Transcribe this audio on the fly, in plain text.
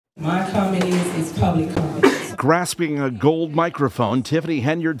My comment is public comment. Grasping a gold microphone, Tiffany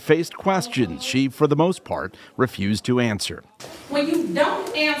Henyard faced questions she, for the most part, refused to answer. When you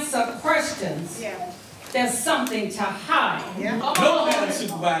don't answer questions, there's something to hide. No, Madam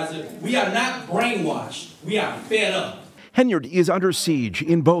Supervisor, we are not brainwashed. We are fed up. Henyard is under siege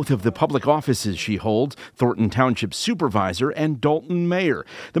in both of the public offices she holds, Thornton Township Supervisor and Dalton Mayor.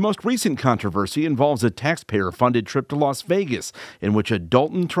 The most recent controversy involves a taxpayer-funded trip to Las Vegas, in which a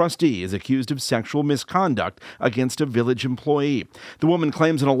Dalton trustee is accused of sexual misconduct against a village employee. The woman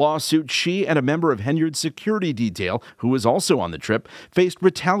claims in a lawsuit she and a member of Henyard's security detail, who was also on the trip, faced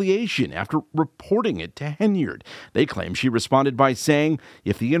retaliation after reporting it to Henyard. They claim she responded by saying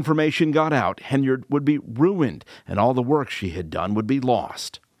if the information got out, Henyard would be ruined and all the work she had done would be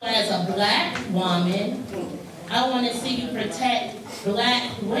lost. As a black woman, I want to see you protect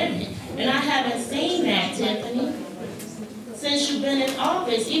black women. And I haven't seen that, Tiffany, since you've been in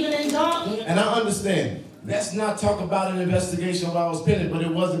office, even in Dalton. And I understand. Let's not talk about an investigation while I was pending, but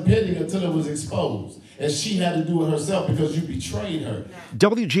it wasn't pending until it was exposed. And she had to do it herself because you betrayed her.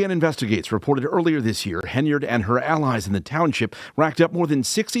 WGN Investigates reported earlier this year Henyard and her allies in the township racked up more than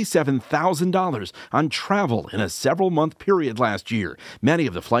 $67,000 on travel in a several-month period last year. Many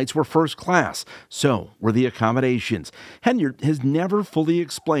of the flights were first class, so were the accommodations. Henyard has never fully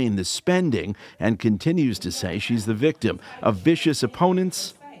explained the spending and continues to say she's the victim of vicious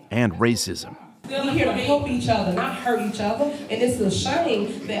opponents and racism. We're here to help each other, not hurt each other. And it's a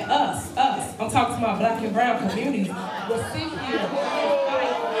shame that us, I'm talking to my black and brown communities, will sit here and fight.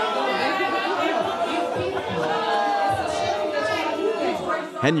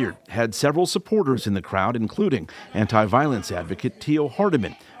 Henyard had several supporters in the crowd, including anti-violence advocate Theo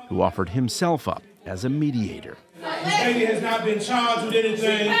Hardiman, who offered himself up as a mediator. This baby has not been charged with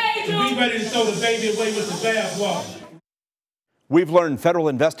anything to be ready to throw the baby away with the bathwater. We've learned federal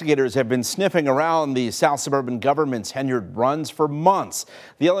investigators have been sniffing around the South Suburban government's Henyard runs for months.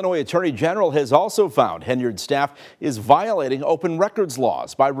 The Illinois Attorney General has also found Henyard's staff is violating open records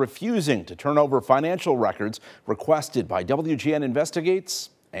laws by refusing to turn over financial records requested by WGN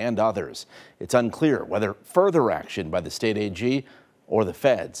Investigates and others. It's unclear whether further action by the state AG or the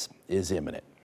feds is imminent.